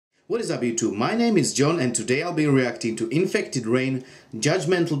What is up YouTube? My name is John and today I'll be reacting to Infected Rain,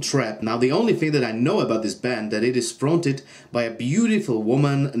 Judgemental Trap. Now the only thing that I know about this band that it is fronted by a beautiful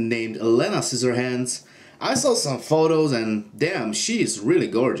woman named Lena Scissorhands. I saw some photos and damn, she is really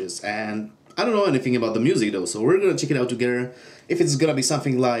gorgeous, and I don't know anything about the music though, so we're gonna check it out together. If it's gonna be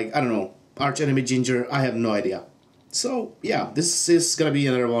something like, I don't know, Arch Enemy Ginger, I have no idea. So yeah, this is gonna be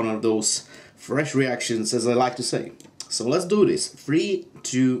another one of those fresh reactions, as I like to say. So let's do this. 3,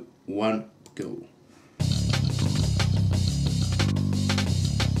 2, 1, go.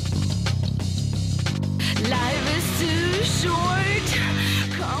 Life is too short.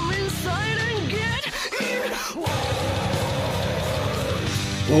 Come inside and get it.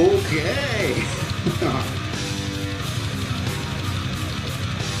 Okay.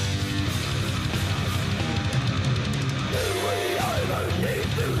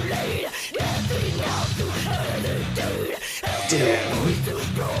 Damn.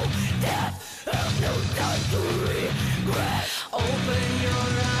 Open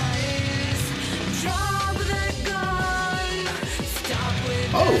your eyes. Drop the gun. Stop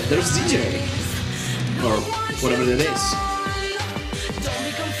with Oh, there's DJ. Or whatever that is. Don't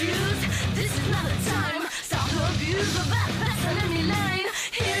be confused. This is not a time. Stop to abuse the back pass on any line.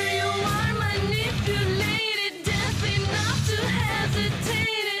 Here you are manipulated. Deaf enough to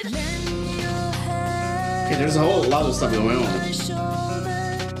hesitate it. Lend your head. Okay, there's a whole lot of stuff going on.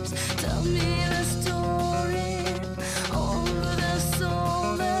 Tell me the story over the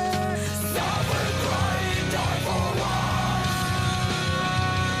shoulder. Suffer, cry, die for what?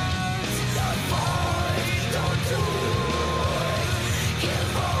 Don't fight, don't do it. Kill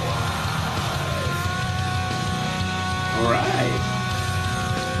for what? Alright.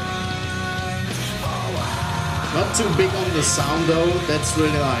 Not too big on the sound though, that's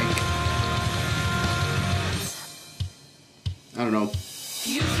really like, I don't know.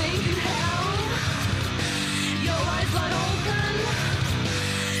 You think you have your eyes wide open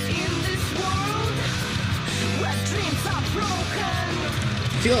in this world where dreams are broken.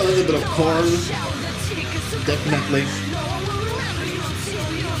 Feel a little bit of corn, Shout the tickets to definitely. no one will remember you until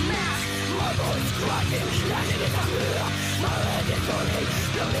you're masked. My voice cracking, landing in the mirror. My head is burning,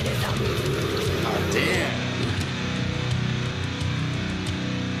 bloated in the mirror. Oh damn.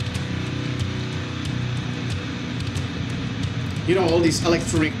 You know, all these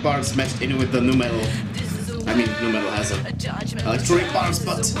electronic parts meshed in with the nu metal. I mean, nu metal has a electronic parts,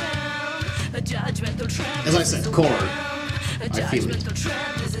 but as I said, core. I feel it.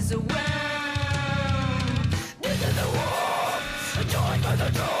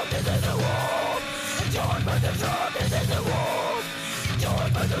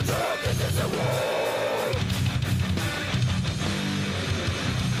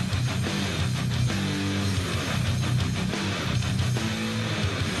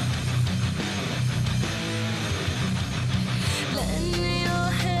 Lend your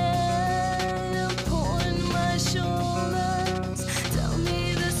head upon my shoulders. Tell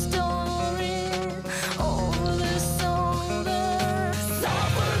me the story over the shoulder.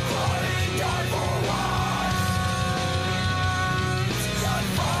 Suffer, cry, die for what? Don't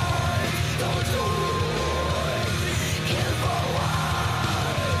fight, don't do it. Kill for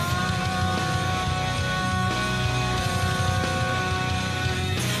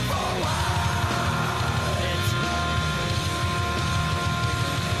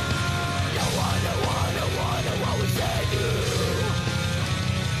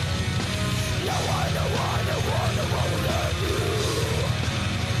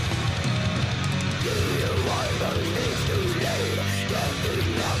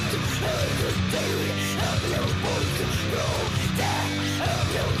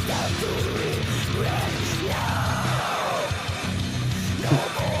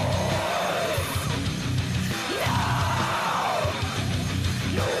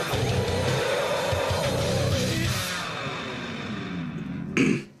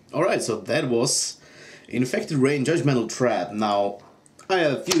Alright, so that was Infected Rain, Judgemental Trap. Now, I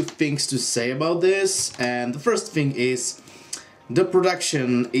have a few things to say about this, and the first thing is the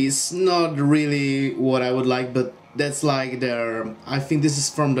production is not really what I would like, but that's like their, I think this is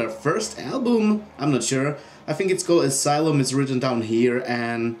from their first album, I'm not sure. I think it's called Asylum, it's written down here,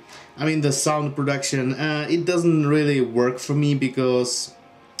 and I mean the sound production, it doesn't really work for me because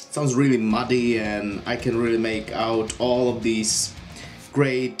it sounds really muddy and I can really make out all of these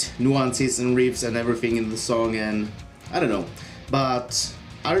great nuances and riffs and everything in the song, and I don't know. But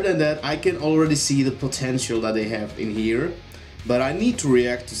other than that, I can already see the potential that they have in here. But I need to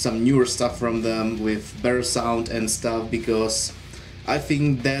react to some newer stuff from them with better sound and stuff, because I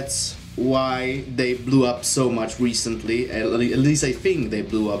think that's why they blew up so much recently. At least I think they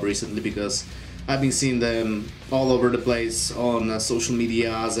blew up recently, because I've been seeing them all over the place on social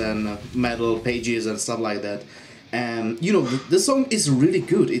medias and metal pages and stuff like that. And you know, the song is really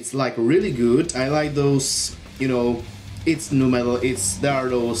good. It's like really good. I like those, you know, it's nu metal. There are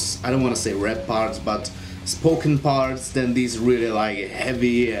those, I don't want to say rap parts, but spoken parts. Then these really like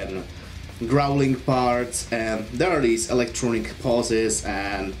heavy and growling parts, and there are these electronic pauses,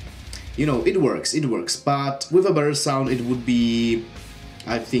 and you know, it works. But with a better sound, it would be,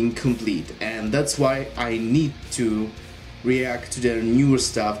 I think, complete. And that's why I need to react to their newer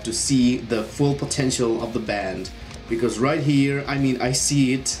stuff to see the full potential of the band. Because right here, I mean, I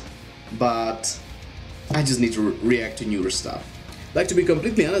see it, but I just need to react to newer stuff. Like, to be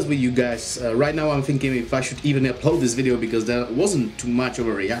completely honest with you guys, right now I'm thinking if I should even upload this video, because there wasn't too much of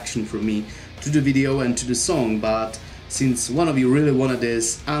a reaction from me to the video and to the song. But since one of you really wanted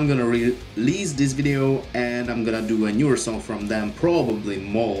this, I'm gonna release this video and I'm gonna do a newer song from them, probably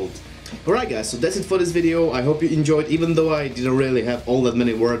Mold. Alright guys, so that's it for this video. I hope you enjoyed, even though I didn't really have all that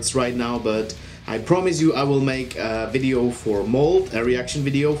many words right now, but I promise you I will make a video for Mold, a reaction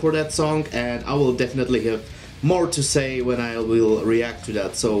video for that song, and I will definitely have more to say when I will react to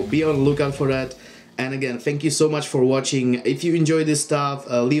that, so be on the lookout for that. And again, thank you so much for watching. If you enjoy this stuff,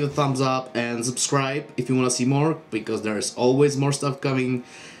 leave a thumbs up and subscribe if you want to see more, because there's always more stuff coming.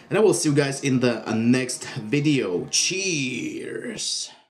 And I will see you guys in the next video. Cheers!